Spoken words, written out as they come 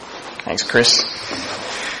Thanks, Chris.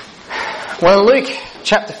 Well, in Luke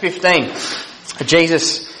chapter 15,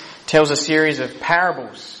 Jesus tells a series of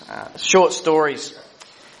parables, short stories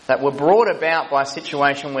that were brought about by a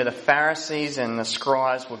situation where the Pharisees and the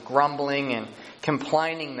scribes were grumbling and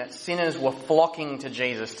complaining that sinners were flocking to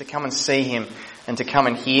Jesus to come and see him and to come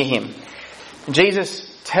and hear him. And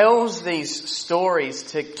Jesus tells these stories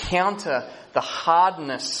to counter the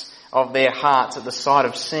hardness of their hearts at the sight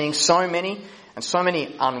of seeing so many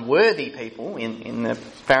unworthy people, in the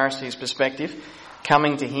Pharisees' perspective,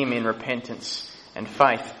 coming to him in repentance and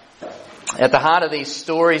faith. At the heart of these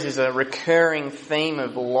stories is a recurring theme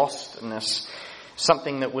of lostness,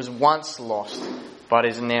 something that was once lost but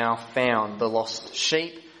is now found. The lost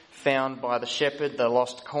sheep found by the shepherd, the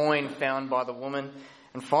lost coin found by the woman,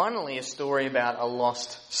 and finally a story about a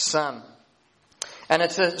lost son. And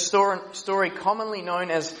it's a story commonly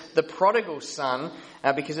known as the prodigal son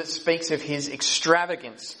because it speaks of his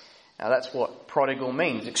extravagance. Now that's what prodigal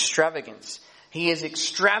means, extravagance. He is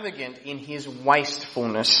extravagant in his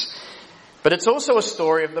wastefulness. But it's also a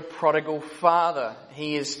story of the prodigal father.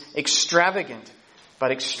 He is extravagant,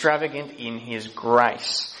 but extravagant in his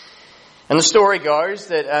grace. And the story goes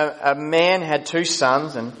that a man had two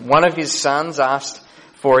sons, and one of his sons asked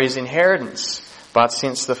for his inheritance. But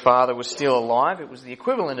since the father was still alive, it was the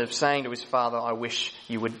equivalent of saying to his father, "I wish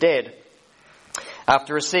you were dead."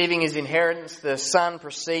 After receiving his inheritance, the son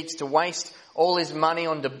proceeds to waste all his money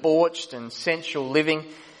on debauched and sensual living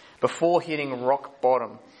before hitting rock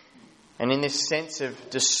bottom. And in this sense of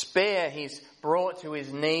despair, he's brought to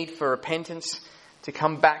his need for repentance to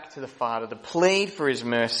come back to the Father, to plead for his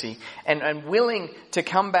mercy, and willing to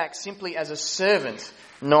come back simply as a servant,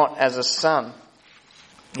 not as a son.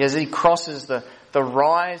 As he crosses the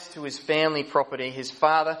rise to his family property, his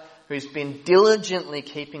father, who's been diligently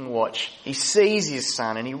keeping watch, he sees his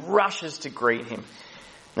son and he rushes to greet him.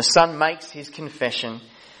 The son makes his confession,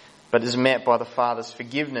 but is met by the father's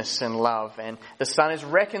forgiveness and love, and the son is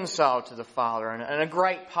reconciled to the father, and a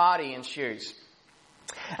great party ensues.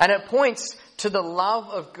 And it points to the love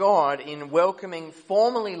of God in welcoming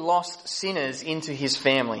formerly lost sinners into his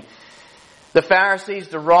family. The Pharisees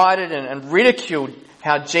derided and ridiculed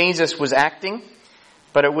how Jesus was acting,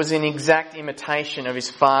 but it was an exact imitation of his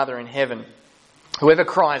Father in heaven. Whoever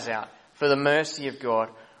cries out for the mercy of God,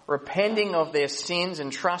 repenting of their sins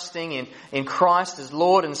and trusting in Christ as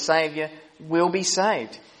Lord and Saviour, will be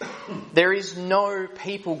saved. There is no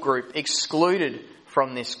people group excluded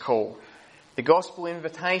from this call. The gospel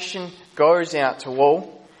invitation goes out to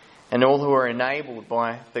all, and all who are enabled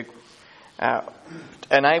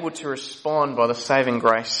to respond by the saving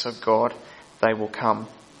grace of God, they will come.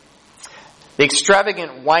 The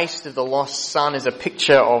extravagant waste of the lost son is a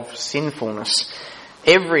picture of sinfulness.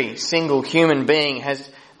 Every single human being has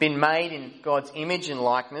been made in God's image and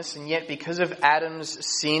likeness, and yet because of Adam's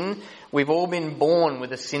sin, we've all been born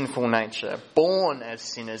with a sinful nature, born as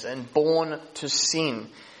sinners and born to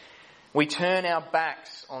sin. We turn our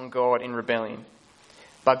backs on God in rebellion.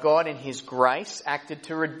 But God in his grace acted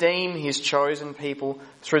to redeem his chosen people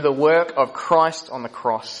through the work of Christ on the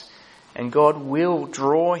cross. And God will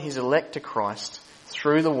draw his elect to Christ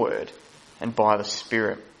through the Word and by the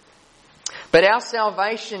Spirit. But our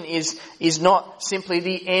salvation is not simply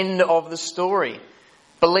the end of the story.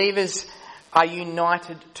 Believers are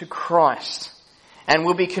united to Christ and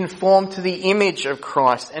will be conformed to the image of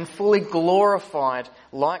Christ and fully glorified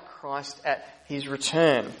like Christ at his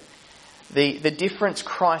return. The difference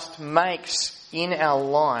Christ makes in our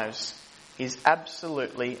lives is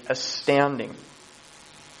absolutely astounding.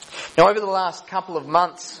 Now, over the last couple of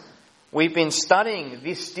months, we've been studying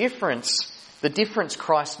this difference, the difference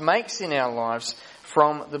Christ makes in our lives,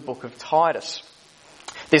 from the book of Titus.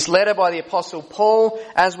 This letter by the Apostle Paul,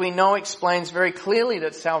 as we know, explains very clearly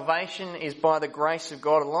that salvation is by the grace of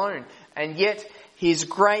God alone, and yet his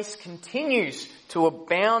grace continues to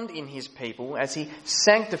abound in his people as he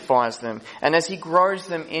sanctifies them and as he grows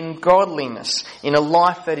them in godliness, in a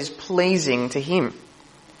life that is pleasing to him.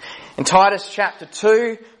 In Titus chapter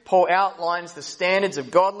 2, Paul outlines the standards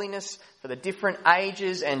of godliness for the different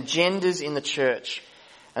ages and genders in the church.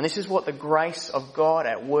 And this is what the grace of God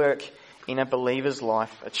at work in a believer's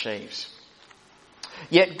life achieves.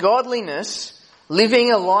 Yet godliness,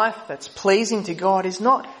 living a life that's pleasing to God, is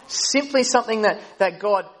not simply something that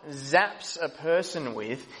God zaps a person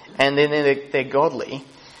with and then they're godly,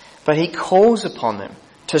 but he calls upon them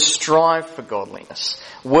to strive for godliness,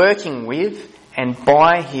 working with and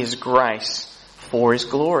by his grace for his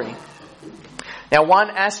glory. Now, one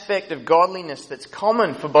aspect of godliness that's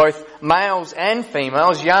common for both males and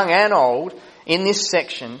females, young and old, in this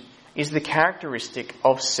section is the characteristic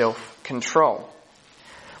of self-control.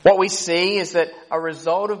 What we see is that a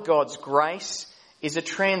result of God's grace is a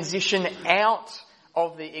transition out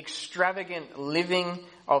of the extravagant living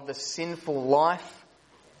of the sinful life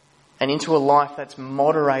and into a life that's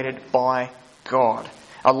moderated by God.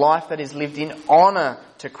 A life that is lived in honour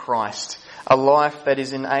to Christ. A life that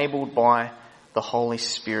is enabled by the Holy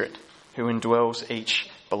Spirit who indwells each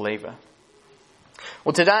believer.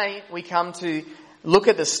 Well, today we come to look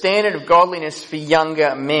at the standard of godliness for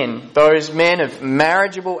younger men. Those men of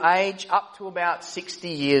marriageable age up to about 60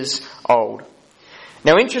 years old.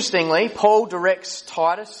 Now, interestingly, Paul directs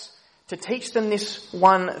Titus to teach them this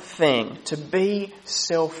one thing, to be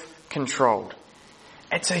self-controlled.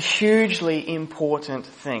 It's a hugely important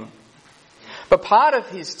thing. But part of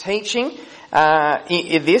his teaching,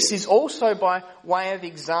 this is also by way of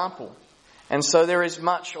example. And so there is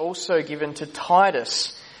much also given to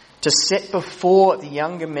Titus to set before the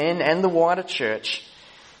younger men and the wider church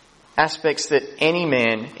aspects that any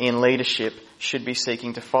man in leadership should be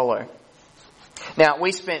seeking to follow. Now,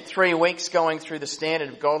 we spent 3 weeks going through the standard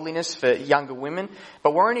of godliness for younger women,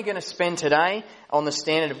 but we're only going to spend today on the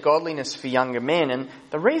standard of godliness for younger men, and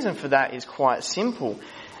the reason for that is quite simple.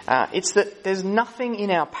 It's that there's nothing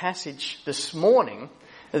in our passage this morning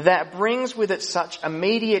that brings with it such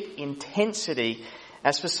immediate intensity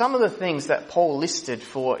as for some of the things that Paul listed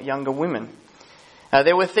for younger women.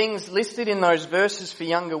 There were things listed in those verses for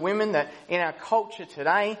younger women that in our culture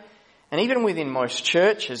today, and even within most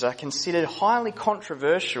churches, are considered highly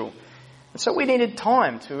controversial. And so we needed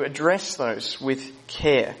time to address those with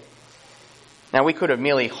care. Now, we could have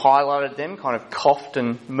merely highlighted them, kind of coughed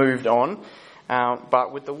and moved on.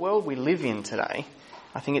 But with the world we live in today,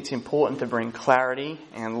 I think it's important to bring clarity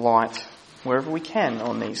and light wherever we can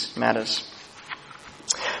on these matters.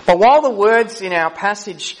 But while the words in our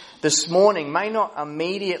passage this morning may not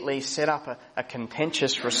immediately set up a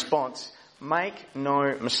contentious response, make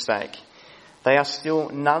no mistake, they are still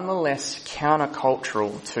nonetheless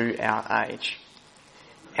countercultural to our age.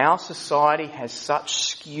 Our society has such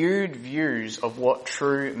skewed views of what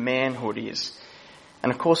true manhood is.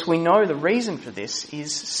 And of course we know the reason for this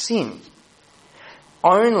is sin.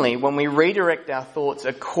 Only when we redirect our thoughts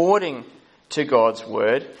according to God's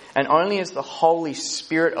word, and only as the Holy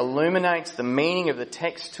Spirit illuminates the meaning of the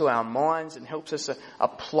text to our minds and helps us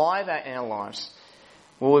apply that in our lives,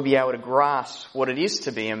 will we be able to grasp what it is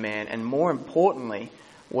to be a man, and more importantly,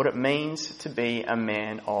 what it means to be a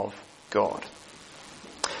man of God.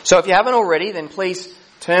 So if you haven't already, then please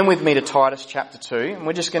turn with me to Titus chapter 2, and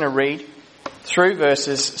we're just going to read through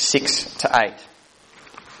verses 6 to 8.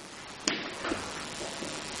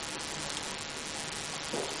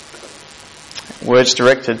 Words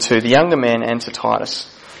directed to the younger men and to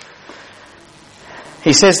Titus.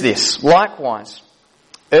 He says this, "Likewise,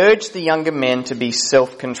 urge the younger men to be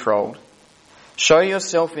self-controlled. Show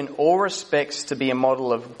yourself in all respects to be a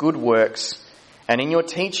model of good works, and in your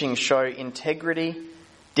teaching show integrity,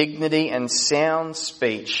 dignity, and sound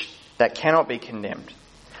speech that cannot be condemned,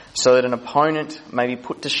 so that an opponent may be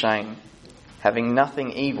put to shame, having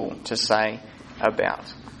nothing evil to say about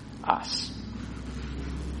us."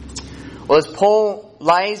 Well, as Paul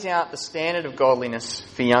lays out the standard of godliness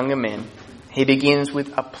for younger men, he begins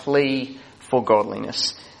with a plea for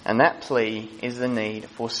godliness, and that plea is the need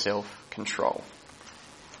for self-control.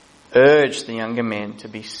 Urge the younger men to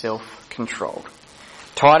be self-controlled.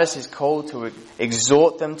 Titus is called to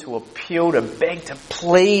exhort them, to appeal, to beg, to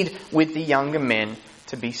plead with the younger men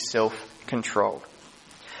to be self-controlled.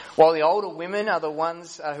 While the older women are the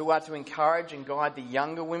ones who are to encourage and guide the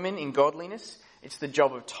younger women in godliness, it's the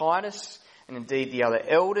job of Titus, and indeed the other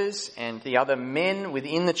elders and the other men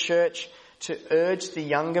within the church, to urge the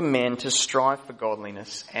younger men to strive for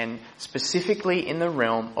godliness, and specifically in the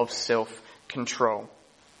realm of self-control.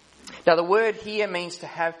 Now, the word here means to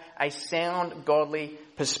have a sound godly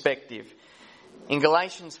perspective. In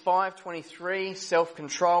Galatians 5:23,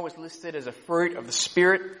 self-control was listed as a fruit of the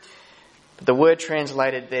Spirit. But the word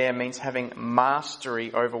translated there means having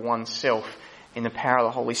mastery over oneself in the power of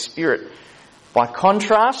the Holy Spirit. By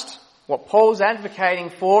contrast, what Paul's advocating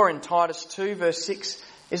for in Titus 2 verse 6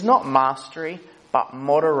 is not mastery, but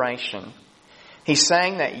moderation. He's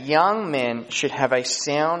saying that young men should have a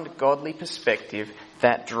sound godly perspective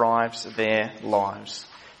that drives their lives.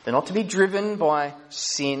 They're not to be driven by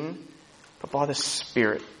sin, but by the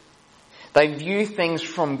Spirit. They view things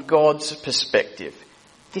from God's perspective.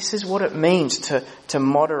 This is what it means to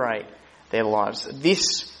moderate their lives.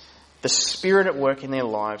 The Spirit at work in their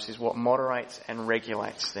lives is what moderates and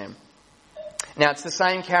regulates them. Now, it's the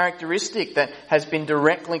same characteristic that has been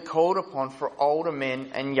directly called upon for older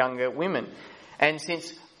men and younger women. And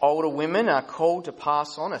since older women are called to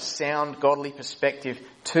pass on a sound, godly perspective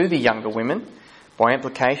to the younger women. By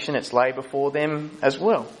implication, it's laid before them as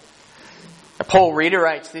well. Paul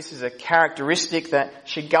reiterates this as a characteristic that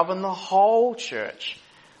should govern the whole church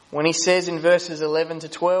when he says in verses 11 to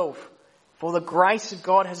 12, "For the grace of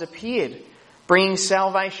God has appeared, bringing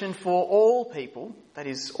salvation for all people," that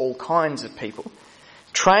is, all kinds of people,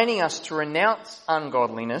 "training us to renounce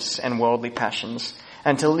ungodliness and worldly passions,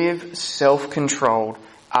 and to live self-controlled,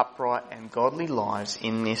 upright and godly lives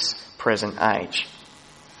in this present age."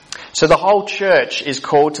 So the whole church is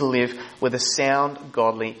called to live with a sound,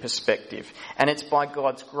 godly perspective. And it's by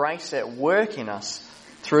God's grace at work in us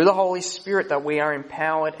through the Holy Spirit that we are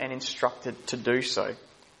empowered and instructed to do so.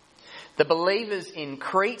 The believers in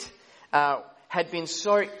Crete had been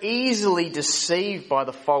so easily deceived by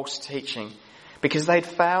the false teaching because they'd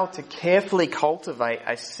failed to carefully cultivate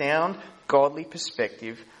a sound, godly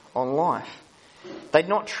perspective on life. They'd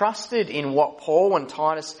not trusted in what Paul and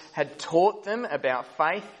Titus had taught them about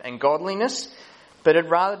faith and godliness, but had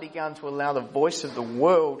rather begun to allow the voice of the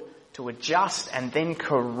world to adjust and then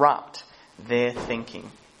corrupt their thinking.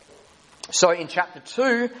 So in chapter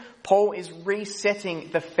 2, Paul is resetting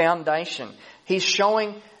the foundation. He's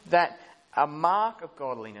showing that a mark of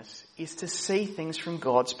godliness is to see things from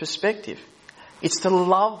God's perspective. It's to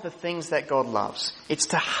love the things that God loves. It's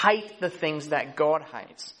to hate the things that God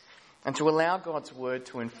hates. And to allow God's word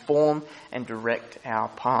to inform and direct our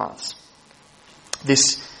paths.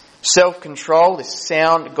 This self-control, this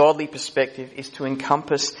sound, godly perspective is to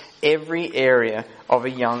encompass every area of a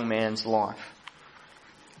young man's life.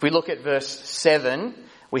 If we look at verse 7,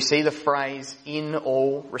 we see the phrase, "in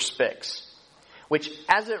all respects," which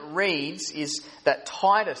as it reads is that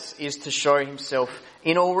Titus is to show himself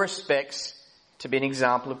in all respects to be an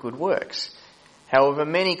example of good works. However,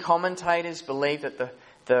 many commentators believe that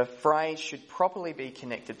the phrase should properly be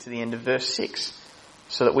connected to the end of verse 6,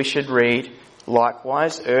 so that we should read,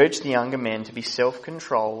 "Likewise urge the younger men to be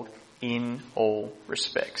self-controlled in all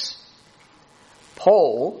respects."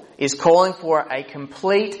 Paul is calling for a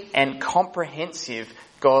complete and comprehensive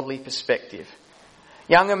godly perspective.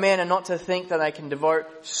 Younger men are not to think that they can devote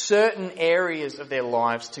certain areas of their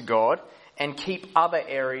lives to God and keep other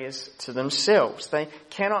areas to themselves. They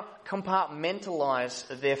cannot compartmentalize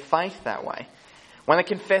their faith that way. When they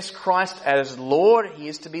confess Christ as Lord, He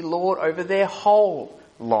is to be Lord over their whole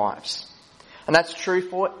lives. And that's true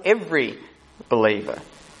for every believer.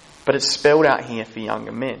 But it's spelled out here for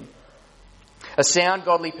younger men. A sound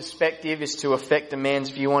godly perspective is to affect a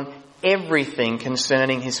man's view on everything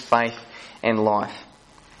concerning his faith and life.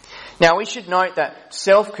 Now we should note that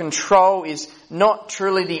self-control is not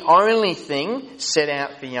truly the only thing set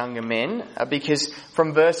out for younger men, because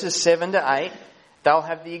from verses 7 to 8, they'll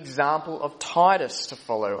have the example of Titus to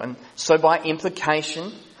follow. And so by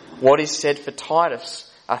implication, what is said for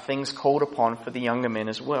Titus are things called upon for the younger men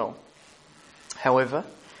as well. However,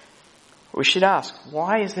 we should ask,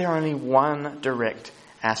 why is there only one direct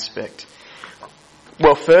aspect?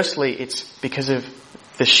 Well, firstly, it's because of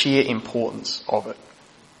the sheer importance of it.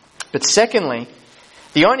 But secondly,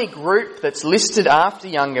 the only group that's listed after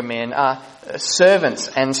younger men are servants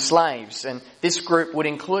and slaves, and this group would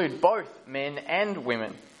include both men and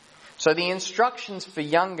women. So the instructions for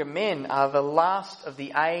younger men are the last of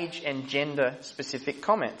the age and gender specific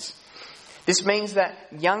comments. This means that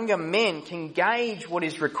younger men can gauge what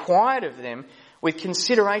is required of them with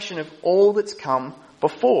consideration of all that's come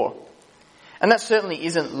before. And that certainly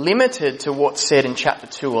isn't limited to what's said in chapter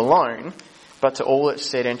 2 alone, but to all that's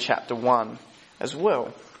said in chapter 1 as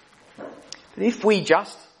well. But if we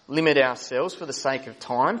just limit ourselves for the sake of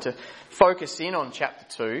time to focus in on chapter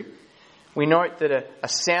 2, we note that a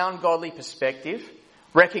sound godly perspective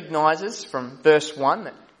recognises from verse 1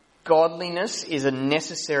 that godliness is a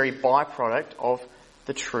necessary byproduct of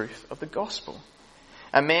the truth of the gospel.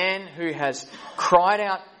 A man who has cried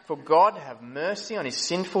out for God to have mercy on his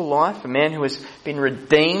sinful life, a man who has been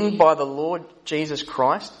redeemed by the Lord Jesus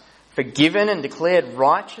Christ, forgiven and declared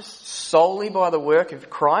righteous solely by the work of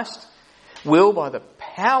Christ, will, by the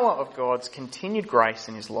power of God's continued grace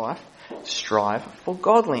in his life, strive for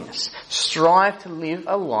godliness. Strive to live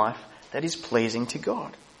a life that is pleasing to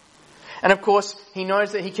God. And of course, he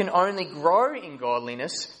knows that he can only grow in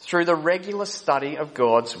godliness through the regular study of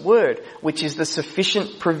God's Word, which is the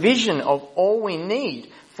sufficient provision of all we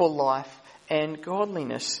need for life and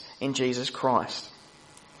godliness in Jesus Christ.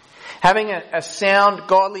 Having a sound,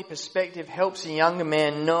 godly perspective helps a younger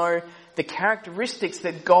man know the characteristics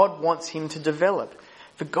that God wants him to develop.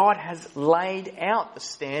 For God has laid out the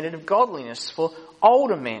standard of godliness for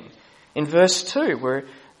older men. In verse 2, where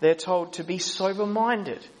they're told to be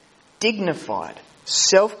sober-minded, dignified,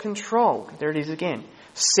 self-controlled, there it is again,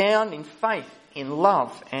 sound in faith, in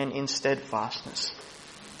love, and in steadfastness.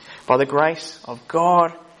 By the grace of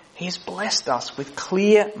God, He has blessed us with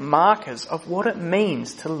clear markers of what it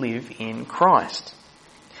means to live in Christ.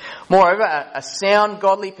 Moreover, a sound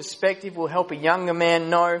godly perspective will help a younger man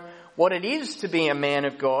know what it is to be a man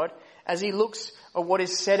of God as he looks at what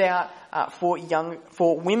is set out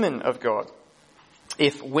for women of God.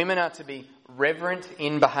 If women are to be reverent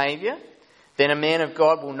in behaviour, then a man of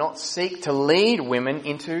God will not seek to lead women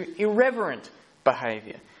into irreverent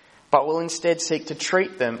behaviour, but will instead seek to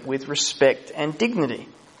treat them with respect and dignity.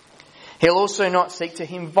 He'll also not seek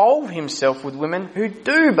to involve himself with women who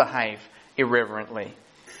do behave irreverently.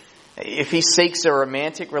 If he seeks a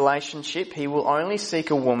romantic relationship, he will only seek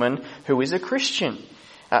a woman who is a Christian,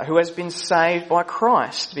 who has been saved by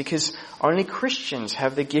Christ, because only Christians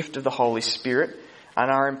have the gift of the Holy Spirit and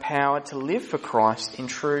are empowered to live for Christ in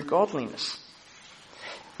true godliness.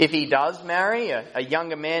 If he does marry, a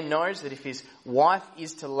younger man knows that if his wife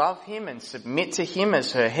is to love him and submit to him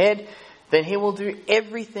as her head, then he will do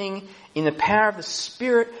everything in the power of the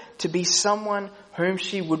Spirit to be someone whom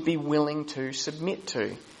she would be willing to submit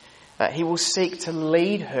to. He will seek to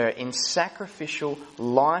lead her in sacrificial,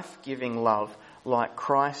 life-giving love like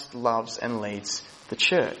Christ loves and leads the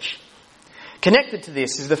church. Connected to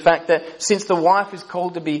this is the fact that since the wife is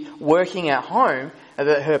called to be working at home,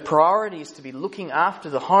 that her priority is to be looking after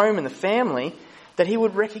the home and the family, that he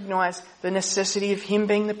would recognise the necessity of him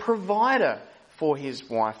being the provider for his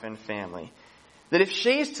wife and family. That if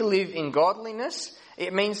she is to live in godliness,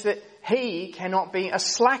 it means that he cannot be a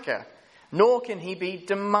slacker, nor can he be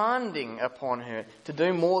demanding upon her to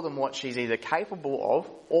do more than what she's either capable of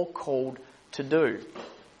or called to do.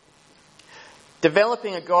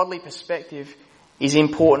 Developing a godly perspective is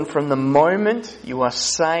important from the moment you are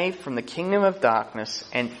saved from the kingdom of darkness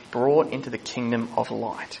and brought into the kingdom of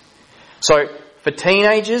light. So for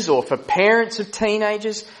teenagers or for parents of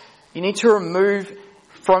teenagers, you need to remove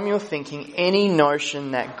from your thinking any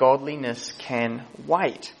notion that godliness can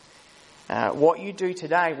wait. What you do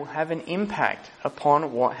today will have an impact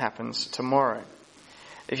upon what happens tomorrow.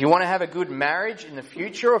 If you want to have a good marriage in the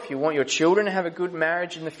future, or if you want your children to have a good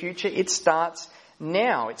marriage in the future, it starts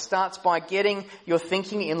now. It starts by getting your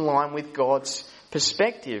thinking in line with God's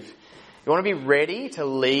perspective. You want to be ready to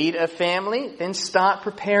lead a family? Then start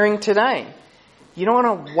preparing today. You don't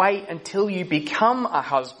want to wait until you become a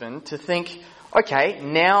husband to think, okay,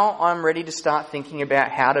 now I'm ready to start thinking about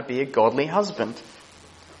how to be a godly husband.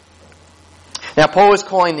 Now, Paul is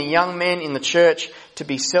calling the young men in the church to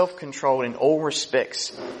be self-controlled in all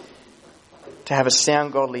respects, to have a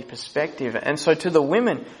sound godly perspective. And so to the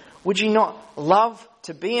women, would you not love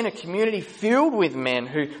to be in a community filled with men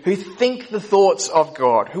who think the thoughts of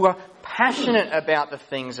God, who are passionate about the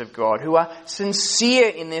things of God, who are sincere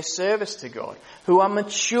in their service to God, who are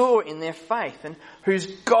mature in their faith, and whose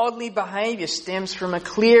godly behaviour stems from a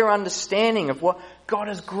clear understanding of what God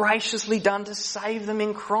has graciously done to save them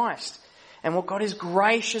in Christ, and what God is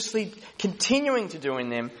graciously continuing to do in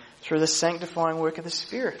them through the sanctifying work of the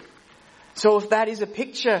Spirit. So if that is a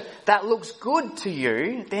picture that looks good to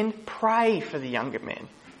you, then pray for the younger men.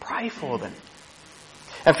 Pray for them.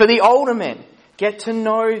 And for the older men, get to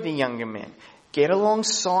know the younger men. Get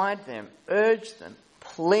alongside them, urge them,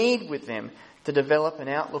 plead with them to develop an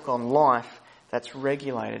outlook on life that's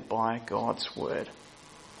regulated by God's Word.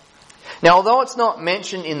 Now, although it's not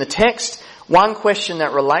mentioned in the text, one question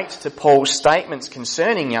that relates to Paul's statements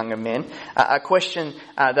concerning younger men, a question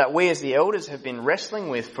that we as the elders have been wrestling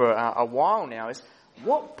with for a while now, is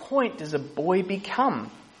what point does a boy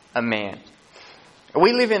become a man?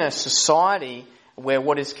 We live in a society where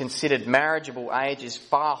what is considered marriageable age is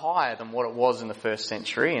far higher than what it was in the first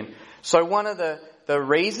century. And so one of the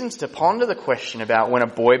reasons to ponder the question about when a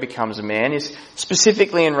boy becomes a man is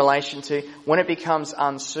specifically in relation to when it becomes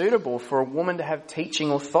unsuitable for a woman to have teaching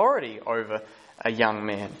authority over a young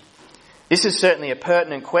man. This is certainly a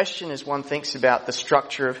pertinent question as one thinks about the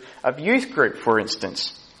structure of youth group, for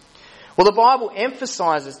instance. Well, the Bible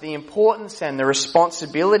emphasises the importance and the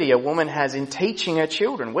responsibility a woman has in teaching her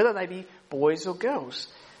children, whether they be boys or girls.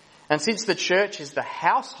 And since the church is the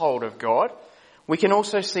household of God, we can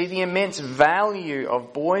also see the immense value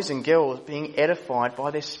of boys and girls being edified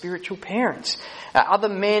by their spiritual parents, other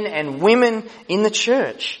men and women in the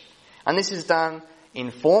church. And this is done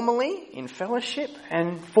informally in fellowship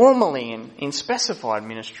and formally in specified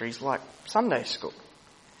ministries like Sunday school.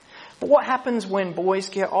 But what happens when boys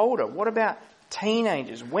get older? What about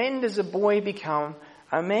teenagers? When does a boy become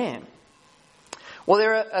a man? Well,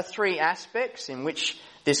 there are three aspects in which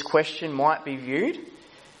this question might be viewed.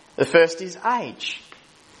 The first is age.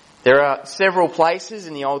 There are several places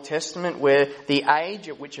in the Old Testament where the age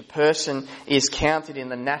at which a person is counted in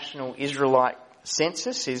the national Israelite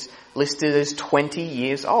census is listed as 20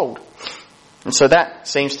 years old. And so that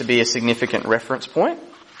seems to be a significant reference point.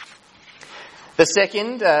 The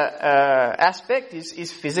second aspect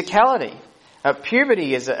is physicality.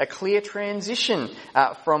 Puberty is a clear transition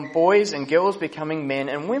from boys and girls becoming men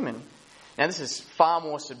and women. Now this is far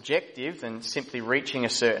more subjective than simply reaching a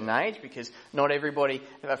certain age, because not everybody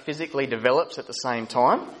physically develops at the same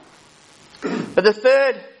time. But the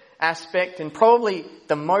third aspect, and probably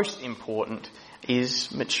the most important,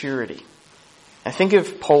 is maturity. Now think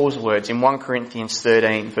of Paul's words in 1 Corinthians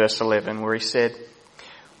 13 verse 11, where he said,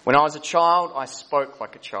 "When I was a child, I spoke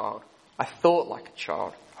like a child. I thought like a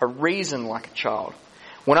child. I reasoned like a child.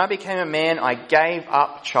 When I became a man, I gave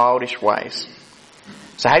up childish ways."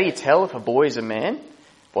 So how do you tell if a boy is a man?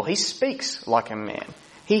 Well, he speaks like a man.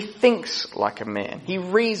 He thinks like a man. He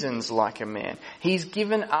reasons like a man. He's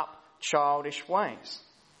given up childish ways.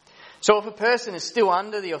 So if a person is still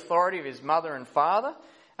under the authority of his mother and father,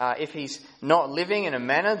 if he's not living in a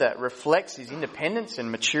manner that reflects his independence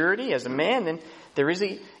and maturity as a man, then there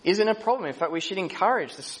isn't a problem. In fact, we should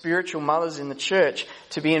encourage the spiritual mothers in the church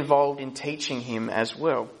to be involved in teaching him as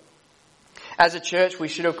well. As a church, we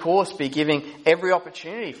should of course be giving every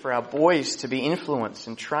opportunity for our boys to be influenced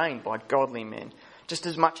and trained by godly men, just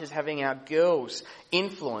as much as having our girls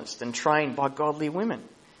influenced and trained by godly women.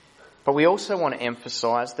 But we also want to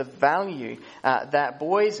emphasise the value that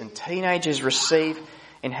boys and teenagers receive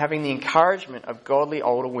in having the encouragement of godly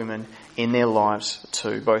older women in their lives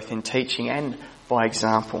too, both in teaching and by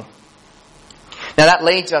example. Now that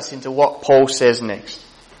leads us into what Paul says next.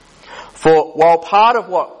 For while part of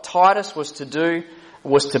what Titus was to do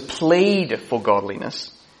was to plead for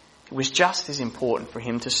godliness, it was just as important for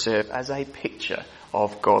him to serve as a picture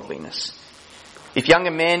of godliness. If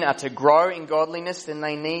younger men are to grow in godliness, then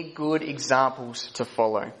they need good examples to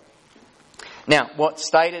follow. Now, what's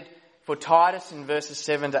stated for Titus in verses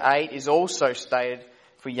 7 to 8 is also stated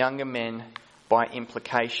for younger men by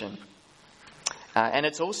implication. And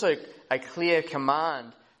it's also a clear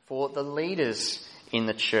command for the leaders in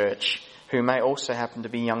the church, who may also happen to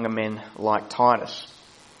be younger men like Titus.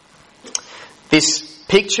 This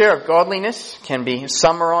picture of godliness can be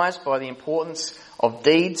summarised by the importance of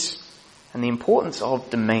deeds and the importance of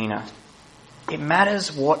demeanour. It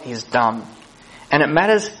matters what is done, and it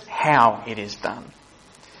matters how it is done.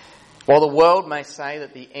 While the world may say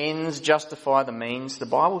that the ends justify the means, the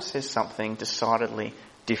Bible says something decidedly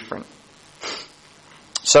different.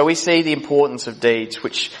 So we see the importance of deeds,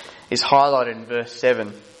 which is highlighted in verse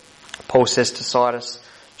 7. Paul says to Titus,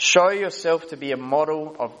 "Show yourself to be a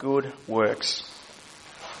model of good works."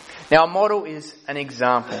 Now a model is an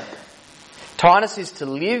example. Titus is to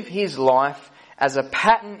live his life as a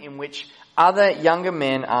pattern in which other younger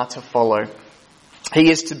men are to follow. He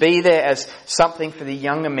is to be there as something for the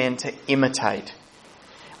younger men to imitate.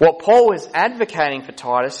 What Paul is advocating for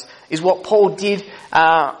Titus is what Paul did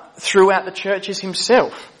throughout the churches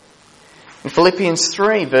himself. In Philippians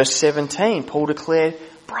 3 verse 17, Paul declared,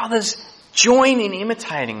 "Brothers, join in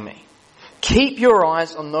imitating me. Keep your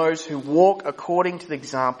eyes on those who walk according to the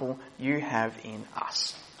example you have in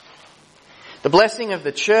us." The blessing of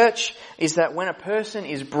the church is that when a person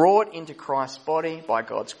is brought into Christ's body by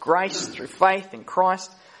God's grace through faith in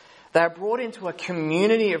Christ, they are brought into a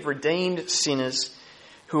community of redeemed sinners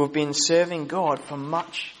who have been serving God for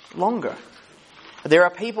much longer. There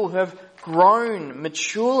are people who have grown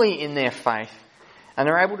maturely in their faith and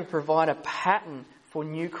are able to provide a pattern for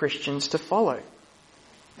new Christians to follow.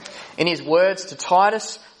 In his words to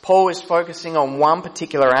Titus, Paul is focusing on one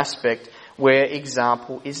particular aspect where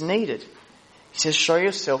example is needed. He says, "Show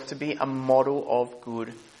yourself to be a model of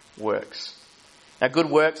good works." Now, good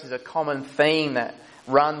works is a common theme that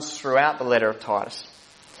runs throughout the letter of Titus.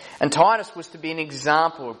 And Titus was to be an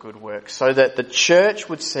example of good works so that the church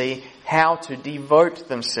would see how to devote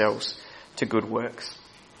themselves to good works.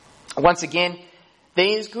 Once again,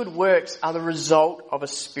 these good works are the result of a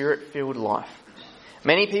spirit-filled life.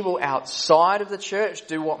 Many people outside of the church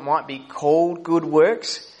do what might be called good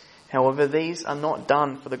works. However, these are not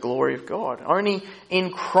done for the glory of God. Only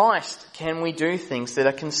in Christ can we do things that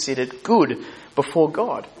are considered good before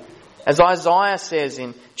God. As Isaiah says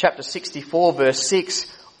in chapter 64 verse 6,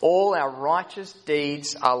 "All our righteous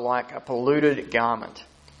deeds are like a polluted garment."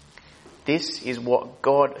 This is what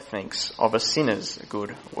God thinks of a sinner's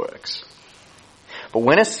good works. But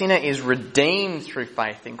when a sinner is redeemed through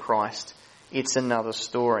faith in Christ, it's another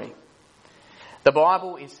story. The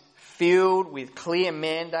Bible is filled with clear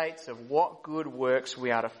mandates of what good works we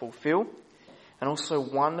are to fulfill. and also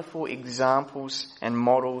wonderful examples and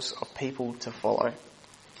models of people to follow.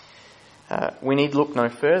 We need look no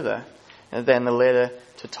further than the letter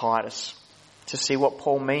to Titus to see what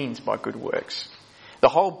Paul means by good works. The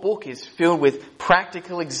whole book is filled with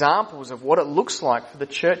practical examples of what it looks like for the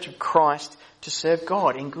Church of Christ to serve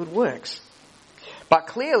God in good works. But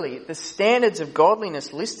clearly, the standards of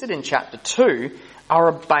godliness listed in chapter 2 are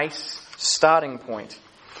a base starting point.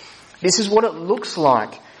 This is what it looks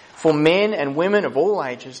like for men and women of all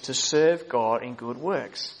ages to serve God in good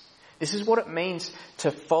works. This is what it means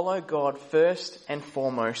to follow God first and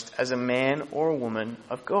foremost as a man or a woman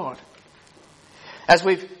of God. As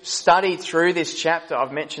we've studied through this chapter,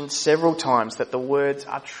 I've mentioned several times that the words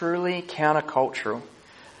are truly countercultural.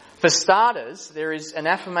 For starters, there is an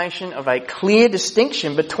affirmation of a clear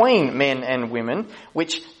distinction between men and women,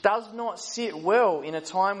 which does not sit well in a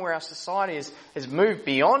time where our society has moved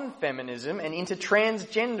beyond feminism and into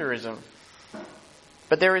transgenderism.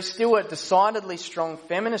 But there is still a decidedly strong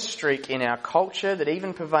feminist streak in our culture that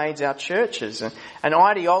even pervades our churches, an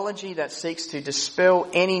ideology that seeks to dispel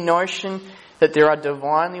any notion that there are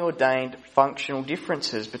divinely ordained functional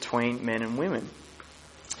differences between men and women.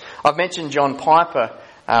 I've mentioned John Piper,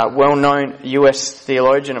 well-known US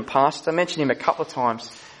theologian and pastor. I mentioned him a couple of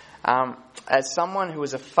times as someone who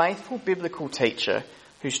is a faithful biblical teacher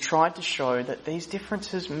who's tried to show that these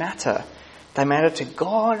differences matter. They matter to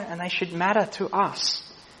God and they should matter to us.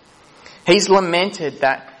 He's lamented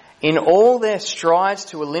that in all their strides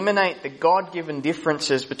to eliminate the God-given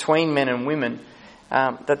differences between men and women,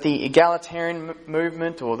 that the egalitarian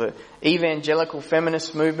movement or the evangelical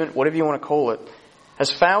feminist movement, whatever you want to call it,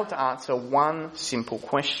 has failed to answer one simple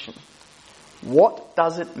question. What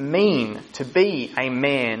does it mean to be a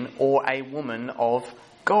man or a woman of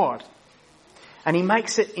God? And he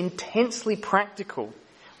makes it intensely practical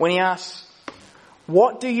when he asks,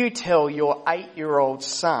 what do you tell your 8-year-old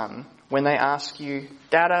son when they ask you,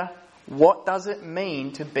 Dada, what does it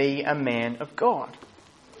mean to be a man of God?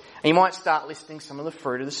 And you might start listing some of the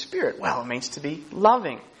fruit of the Spirit. Well, it means to be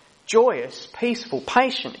loving, joyous, peaceful,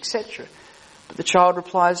 patient, etc. But the child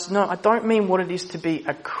replies, no, I don't mean what it is to be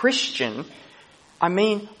a Christian. I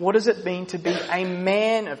mean, what does it mean to be a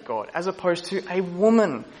man of God as opposed to a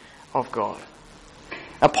woman of God?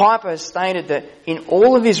 Now, Piper has stated that in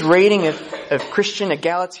all of his reading of Christian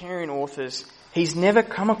egalitarian authors, he's never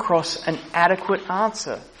come across an adequate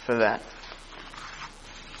answer for that.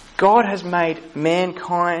 God has made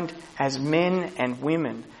mankind as men and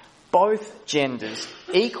women, both genders,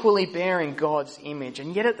 equally bearing God's image,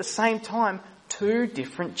 and yet at the same time, two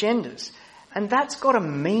different genders. And that's got to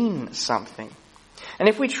mean something. And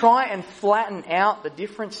if we try and flatten out the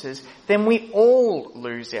differences, then we all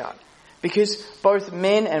lose out. Because both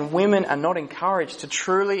men and women are not encouraged to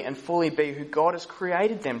truly and fully be who God has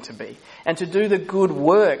created them to be, and to do the good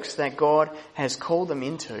works that God has called them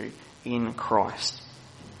into in Christ.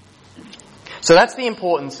 So that's the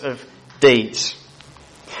importance of deeds.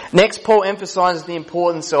 Next, Paul emphasises the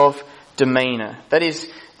importance of demeanour. That is,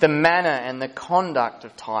 the manner and the conduct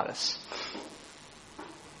of Titus.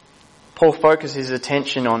 Paul focuses his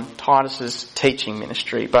attention on Titus's teaching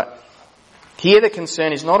ministry, but here the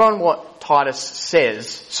concern is not on what Titus says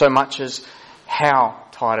so much as how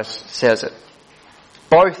Titus says it.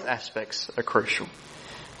 Both aspects are crucial.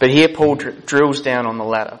 But here Paul drills down on the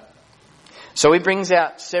latter. So he brings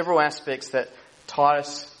out several aspects that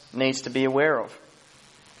Titus needs to be aware of.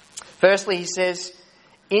 Firstly, he says,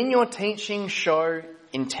 in your teaching show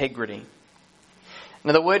integrity.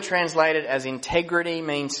 Now the word translated as integrity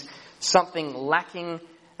means something lacking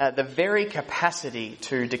the very capacity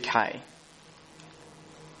to decay.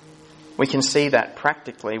 We can see that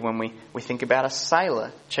practically when we think about a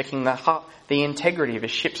sailor checking the integrity of a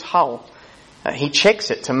ship's hull. He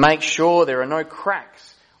checks it to make sure there are no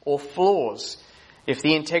cracks or flaws. If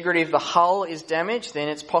the integrity of the hull is damaged, then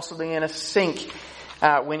it's possibly going to sink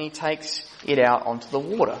when he takes it out onto the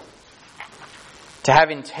water. To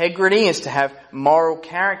have integrity is to have moral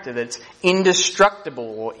character that's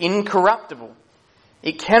indestructible or incorruptible.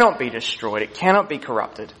 It cannot be destroyed. It cannot be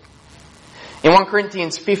corrupted. In 1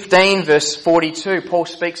 Corinthians 15 verse 42, Paul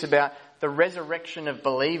speaks about the resurrection of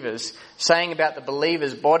believers, saying about the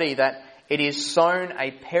believer's body that it is sown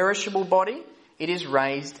a perishable body, it is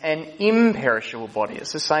raised an imperishable body.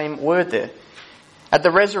 It's the same word there. At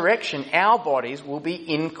the resurrection, our bodies will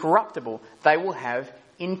be incorruptible. They will have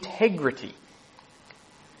integrity.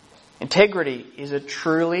 Integrity is a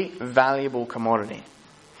truly valuable commodity.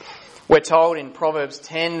 We're told in Proverbs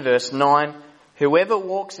 10 verse 9, whoever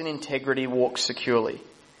walks in integrity walks securely,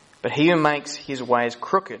 but he who makes his ways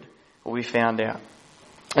crooked will be found out.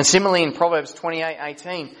 And similarly in Proverbs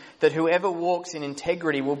 28:18, that whoever walks in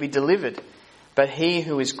integrity will be delivered, but he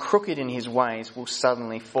who is crooked in his ways will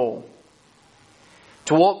suddenly fall.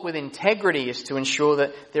 To walk with integrity is to ensure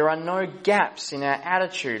that there are no gaps in our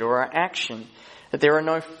attitude or our action, that there are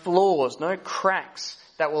no flaws, no cracks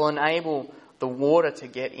that will enable the water to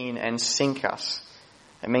get in and sink us.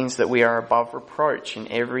 It means that we are above reproach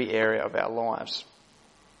in every area of our lives.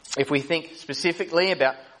 If we think specifically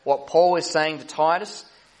about what Paul is saying to Titus,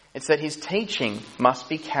 it's that his teaching must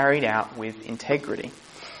be carried out with integrity.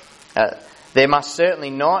 There must certainly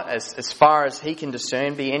not, as far as he can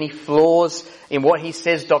discern, be any flaws in what he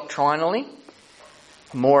says doctrinally.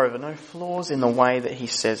 Moreover, no flaws in the way that he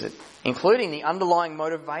says it, including the underlying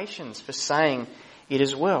motivations for saying it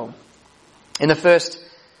as well. In the first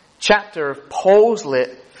chapter of Paul's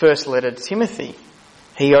first letter to Timothy,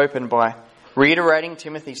 he opened by reiterating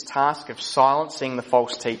Timothy's task of silencing the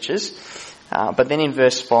false teachers. But then in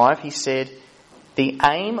verse 5 he said, "The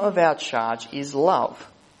aim of our charge is love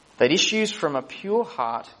that issues from a pure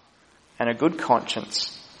heart and a good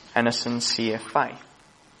conscience and a sincere faith."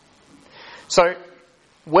 So,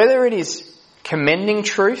 whether it is commending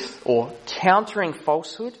truth or countering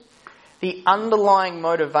falsehood, the underlying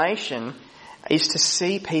motivation is to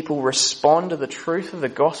see people respond to the truth of the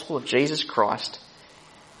gospel of Jesus Christ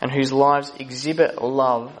and whose lives exhibit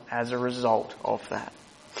love as a result of that.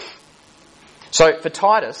 So for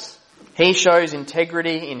Titus, he shows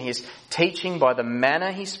integrity in his teaching by the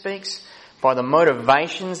manner he speaks, by the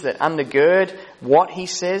motivations that undergird what he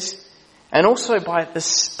says, and also by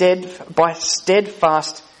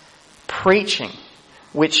steadfast preaching,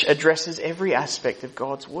 which addresses every aspect of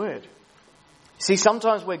God's word. See,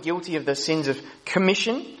 sometimes we're guilty of the sins of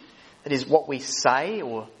commission, that is what we say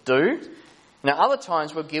or do. Now, other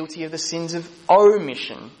times we're guilty of the sins of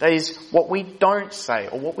omission, that is what we don't say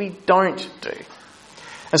or what we don't do.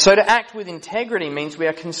 And so to act with integrity means we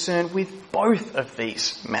are concerned with both of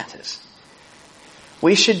these matters.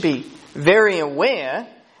 We should be very aware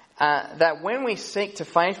that when we seek to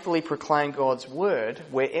faithfully proclaim God's word,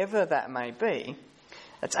 wherever that may be,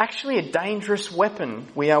 it's actually a dangerous weapon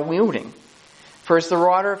we are wielding. For as the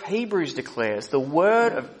writer of Hebrews declares, the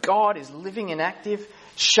word of God is living and active,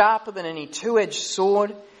 sharper than any two-edged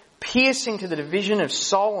sword, piercing to the division of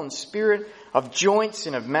soul and spirit, of joints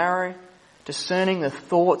and of marrow, discerning the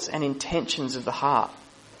thoughts and intentions of the heart.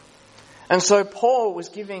 And so Paul was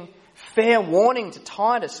giving fair warning to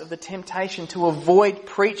Titus of the temptation to avoid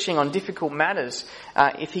preaching on difficult matters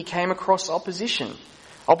if he came across opposition.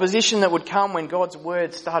 Opposition that would come when God's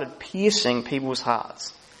word started piercing people's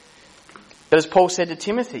hearts. But as Paul said to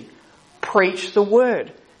Timothy, preach the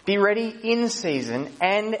word. Be ready in season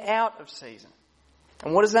and out of season.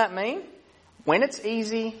 And what does that mean? When it's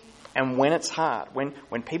easy and when it's hard.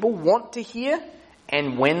 When people want to hear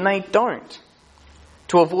and when they don't.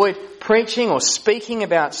 To avoid preaching or speaking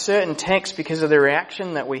about certain texts because of the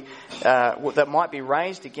reaction that might be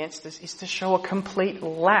raised against us is to show a complete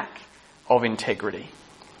lack of integrity.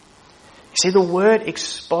 You see, the word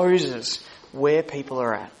exposes where people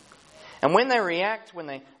are at. And when they react, when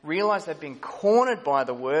they realise they've been cornered by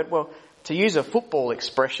the word, well, to use a football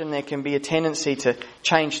expression, there can be a tendency to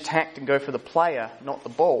change tact and go for the player, not the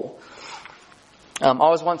ball. I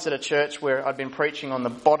was once at a church where I'd been preaching on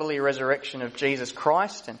the bodily resurrection of Jesus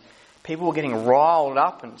Christ, and people were getting riled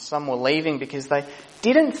up and some were leaving because they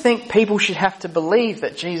didn't think people should have to believe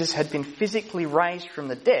that Jesus had been physically raised from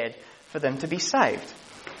the dead for them to be saved.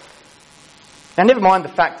 Now, never mind the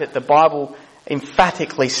fact that the Bible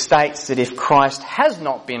emphatically states that if Christ has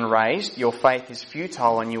not been raised, your faith is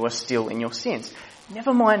futile and you are still in your sins.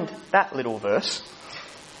 Never mind that little verse.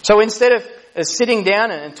 So instead of sitting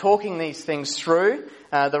down and talking these things through,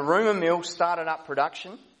 the rumour mill started up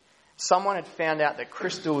production. Someone had found out that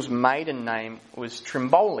Crystal's maiden name was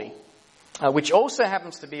Trimboli, which also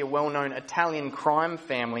happens to be a well-known Italian crime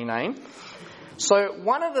family name. So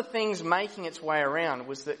one of the things making its way around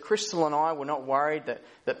was that Crystal and I were not worried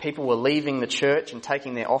that people were leaving the church and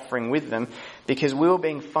taking their offering with them because we were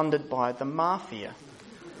being funded by the mafia.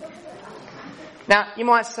 Now, you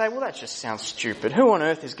might say, well, that just sounds stupid. Who on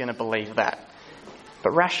earth is going to believe that?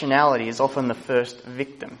 But rationality is often the first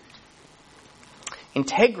victim.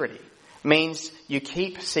 Integrity means you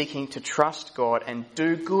keep seeking to trust God and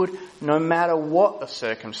do good no matter what the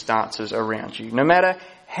circumstances around you, no matter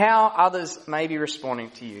how others may be responding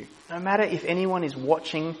to you, no matter if anyone is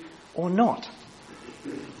watching or not.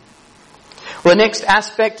 Well, the next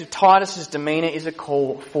aspect of Titus's demeanour is a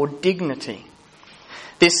call for dignity.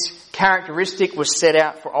 This characteristic was set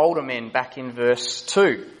out for older men back in verse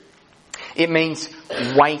 2. It means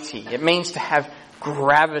weighty. It means to have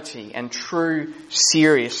gravity and true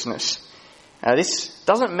seriousness. This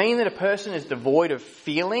doesn't mean that a person is devoid of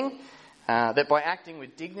feeling, that by acting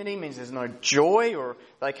with dignity means there's no joy or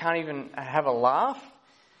they can't even have a laugh.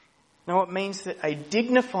 No, it means that a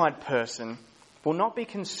dignified person will not be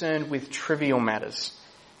concerned with trivial matters,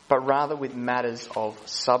 but rather with matters of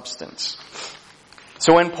substance.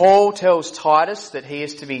 So when Paul tells Titus that he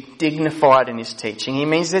is to be dignified in his teaching, he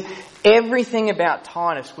means that everything about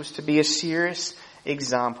Titus was to be a serious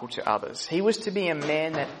example to others. He was to be a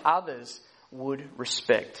man that others would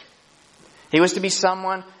respect. He was to be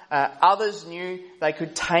someone others knew they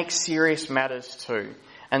could take serious matters to,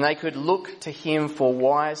 and they could look to him for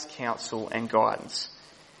wise counsel and guidance.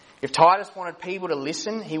 If Titus wanted people to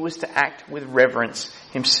listen, he was to act with reverence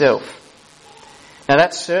himself. Now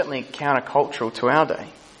that's certainly countercultural to our day.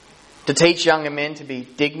 To teach younger men to be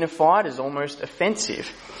dignified is almost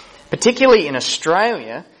offensive. Particularly in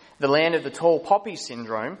Australia, the land of the tall poppy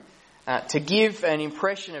syndrome, to give an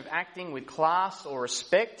impression of acting with class or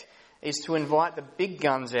respect is to invite the big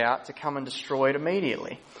guns out to come and destroy it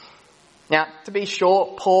immediately. Now, to be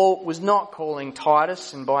sure, Paul was not calling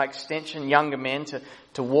Titus and by extension younger men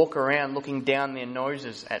to walk around looking down their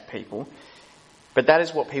noses at people. But that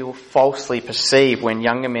is what people falsely perceive when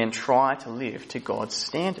younger men try to live to God's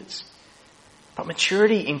standards. But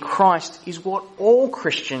maturity in Christ is what all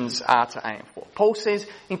Christians are to aim for. Paul says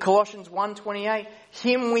in Colossians 1:28,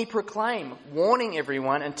 "Him we proclaim, warning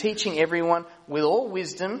everyone and teaching everyone with all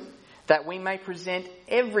wisdom, that we may present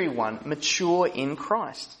everyone mature in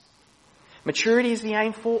Christ." Maturity is the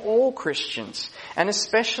aim for all Christians, and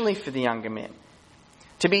especially for the younger men.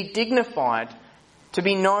 To be dignified, to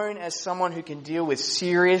be known as someone who can deal with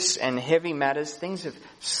serious and heavy matters, things of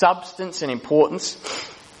substance and importance,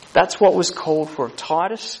 that's what was called for of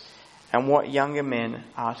Titus and what younger men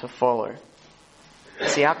are to follow.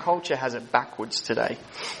 See, our culture has it backwards today.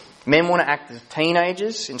 Men want to act as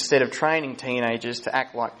teenagers instead of training teenagers to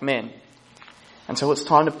act like men. And so it's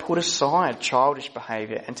time to put aside childish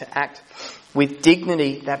behaviour and to act with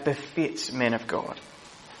dignity that befits men of God.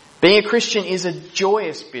 Being a Christian is a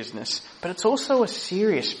joyous business, but it's also a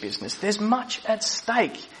serious business. There's much at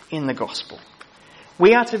stake in the gospel.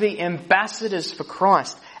 We are to be ambassadors for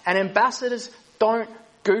Christ, and ambassadors don't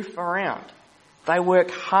goof around. They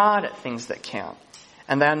work hard at things that count,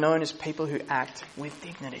 and they are known as people who act with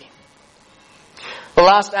dignity. The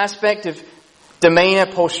last aspect of demeanour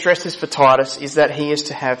Paul stresses for Titus is that he is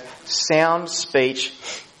to have sound speech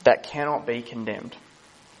that cannot be condemned.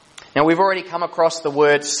 Now, we've already come across the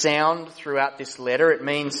word sound throughout this letter. It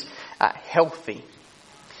means healthy.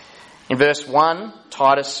 In verse 1,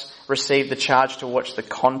 Titus received the charge to watch the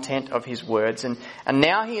content of his words, and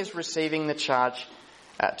now he is receiving the charge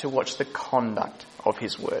to watch the conduct of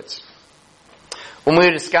his words. When we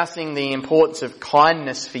were discussing the importance of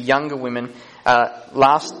kindness for younger women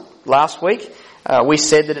last week, we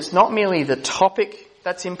said that it's not merely the topic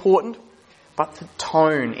that's important, but the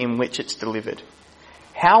tone in which it's delivered.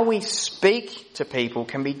 How we speak to people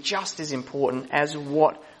can be just as important as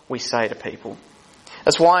what we say to people.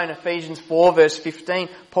 That's why in Ephesians 4 verse 15,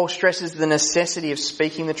 Paul stresses the necessity of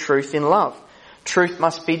speaking the truth in love. Truth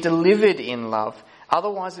must be delivered in love.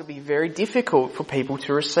 Otherwise it'll be very difficult for people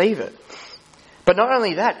to receive it. But not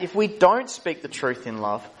only that, if we don't speak the truth in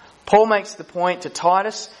love, Paul makes the point to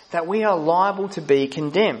Titus that we are liable to be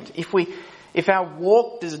condemned. If our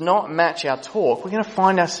walk does not match our talk, we're going to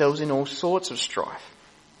find ourselves in all sorts of strife.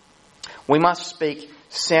 We must speak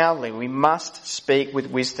soundly. We must speak with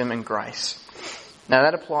wisdom and grace. Now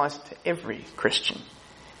that applies to every Christian.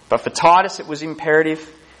 But for Titus it was imperative,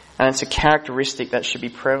 and it's a characteristic that should be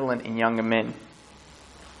prevalent in younger men.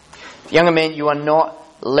 Younger men, you are not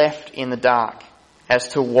left in the dark as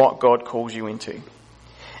to what God calls you into.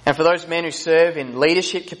 And for those men who serve in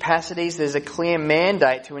leadership capacities, there's a clear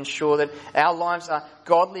mandate to ensure that our lives are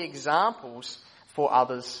godly examples for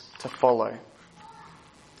others to follow.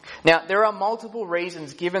 Now, there are multiple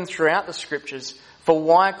reasons given throughout the scriptures for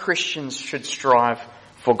why Christians should strive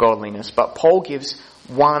for godliness, but Paul gives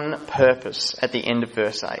one purpose at the end of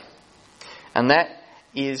verse 8. And that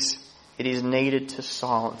is, it is needed to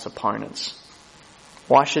silence opponents.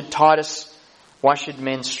 Why should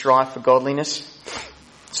men strive for godliness?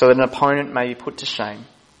 So that an opponent may be put to shame,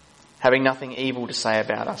 having nothing evil to say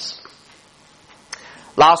about us.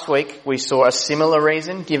 Last week we saw a similar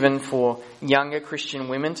reason given for younger Christian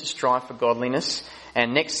women to strive for godliness,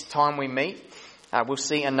 and next time we meet we'll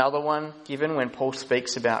see another one given when Paul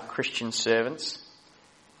speaks about Christian servants.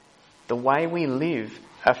 The way we live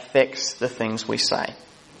affects the things we say.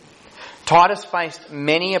 Titus faced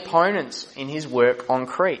many opponents in his work on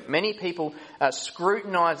Crete. Many people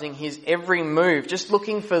scrutinising his every move, just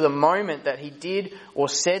looking for the moment that he did or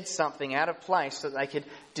said something out of place so that they could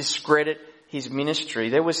discredit his ministry.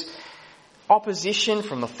 There was opposition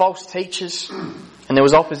from the false teachers, and there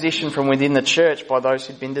was opposition from within the church by those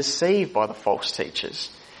who'd been deceived by the false teachers.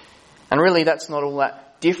 And really that's not all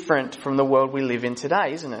that different from the world we live in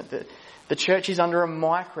today, isn't it? The church is under a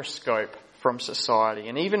microscope from society.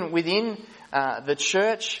 And even within the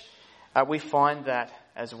church, we find that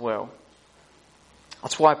as well.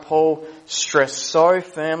 That's why Paul stressed so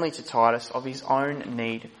firmly to Titus of his own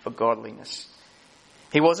need for godliness.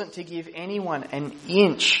 He wasn't to give anyone an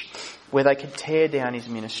inch where they could tear down his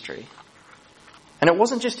ministry. And it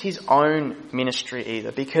wasn't just his own ministry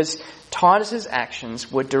either, because Titus's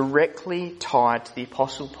actions were directly tied to the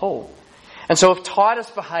Apostle Paul. And so if Titus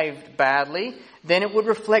behaved badly, then it would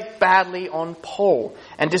reflect badly on Paul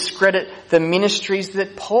and discredit the ministries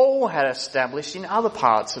that Paul had established in other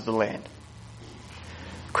parts of the land.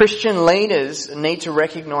 Christian leaders need to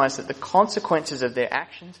recognise that the consequences of their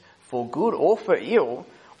actions, for good or for ill,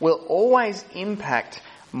 will always impact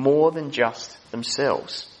more than just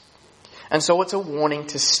themselves. And so it's a warning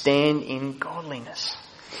to stand in godliness.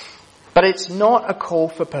 But it's not a call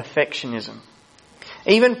for perfectionism.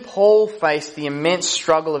 Even Paul faced the immense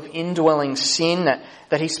struggle of indwelling sin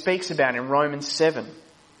that he speaks about in Romans 7.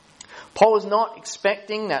 Paul is not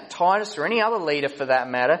expecting that Titus, or any other leader for that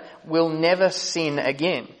matter, will never sin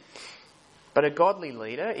again. But a godly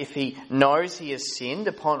leader, if he knows he has sinned,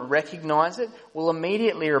 upon recognise it, will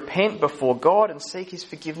immediately repent before God and seek his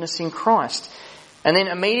forgiveness in Christ. And then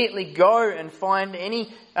immediately go and find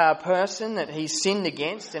any person that he's sinned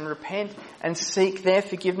against and repent and seek their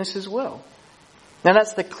forgiveness as well. Now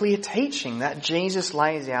that's the clear teaching that Jesus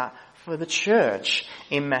lays out for the church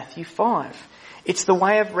in Matthew 5. It's the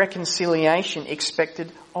way of reconciliation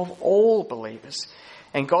expected of all believers.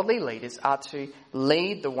 And godly leaders are to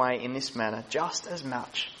lead the way in this matter just as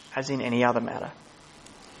much as in any other matter.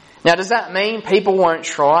 Now, does that mean people won't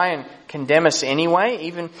try and condemn us anyway,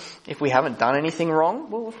 even if we haven't done anything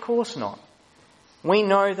wrong? Well, of course not. We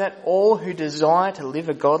know that all who desire to live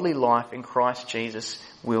a godly life in Christ Jesus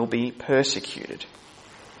will be persecuted.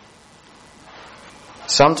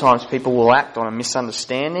 Sometimes people will act on a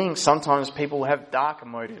misunderstanding. Sometimes people will have darker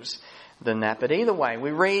motives than that. But either way,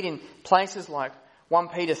 we read in places like 1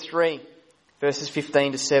 Peter 3, verses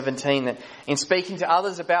 15 to 17, that in speaking to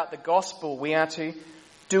others about the gospel, we are to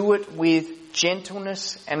do it with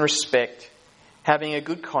gentleness and respect, having a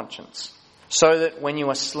good conscience, so that when you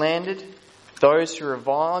are slandered, those who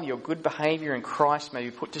revile your good behaviour in Christ may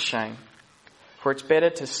be put to shame. For it's better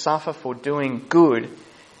to suffer for doing good,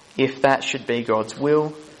 if that should be God's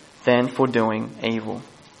will, than for doing evil.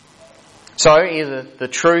 So either the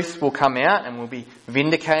truth will come out and we'll be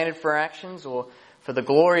vindicated for our actions, or for the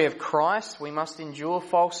glory of Christ we must endure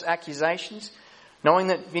false accusations, knowing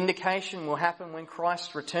that vindication will happen when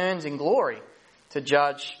Christ returns in glory to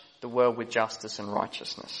judge the world with justice and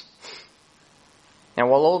righteousness. Now,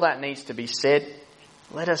 while all that needs to be said,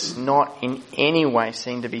 let us not in any way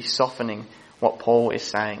seem to be softening what Paul is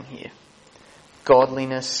saying here.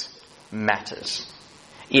 Godliness matters.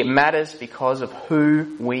 It matters because of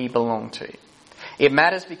who we belong to. It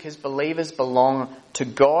matters because believers belong to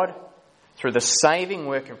God through the saving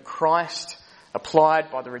work of Christ, applied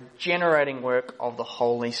by the regenerating work of the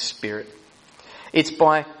Holy Spirit. It's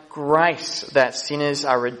by grace that sinners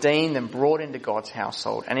are redeemed and brought into God's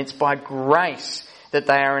household. And it's by grace that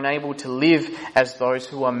they are enabled to live as those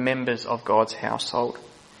who are members of God's household.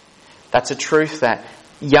 That's a truth that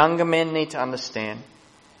younger men need to understand.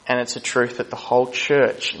 And it's a truth that the whole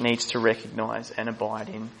church needs to recognise and abide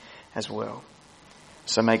in as well.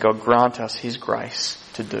 So may God grant us his grace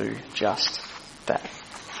to do just that.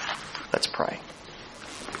 Let's pray.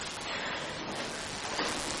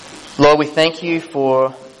 Lord, we thank you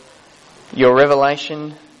for your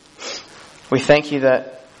revelation. We thank you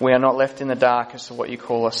that we are not left in the dark as to what you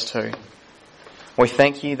call us to. We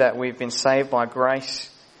thank you that we've been saved by grace,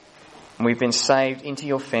 and we've been saved into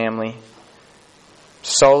your family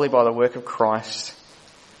solely by the work of Christ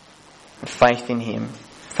and faith in him.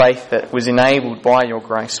 Faith that was enabled by your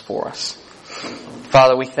grace for us.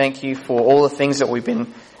 Father, we thank you for all the things that we've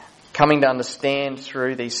been coming to understand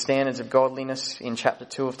through these standards of godliness in chapter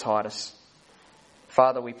 2 of Titus.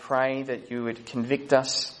 Father, we pray that you would convict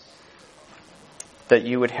us, that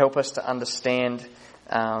you would help us to understand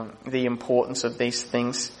the importance of these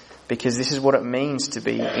things, because this is what it means to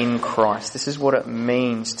be in Christ. This is what it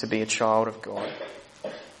means to be a child of God.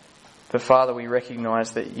 But Father, we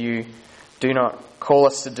recognise that you do not call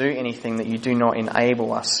us to do anything that you do not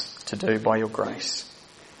enable us to do by your grace.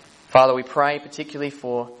 Father, we pray particularly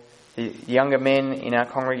for the younger men in our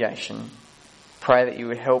congregation. Pray that you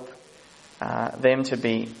would help them to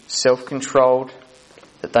be self-controlled,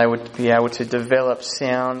 that they would be able to develop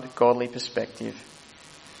sound, godly perspective,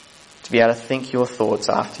 to be able to think your thoughts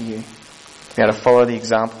after you, to be able to follow the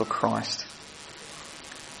example of Christ.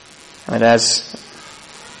 And that as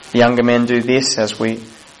the younger men do this, as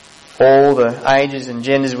all the ages and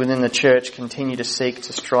genders within the church continue to seek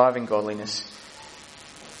to strive in godliness,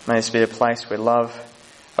 may this be a place where love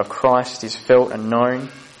of Christ is felt and known,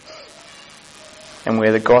 and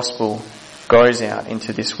where the gospel goes out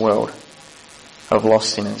into this world of lost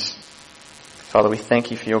sinners. Father, we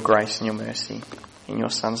thank you for your grace and your mercy. In your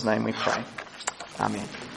Son's name we pray. Amen.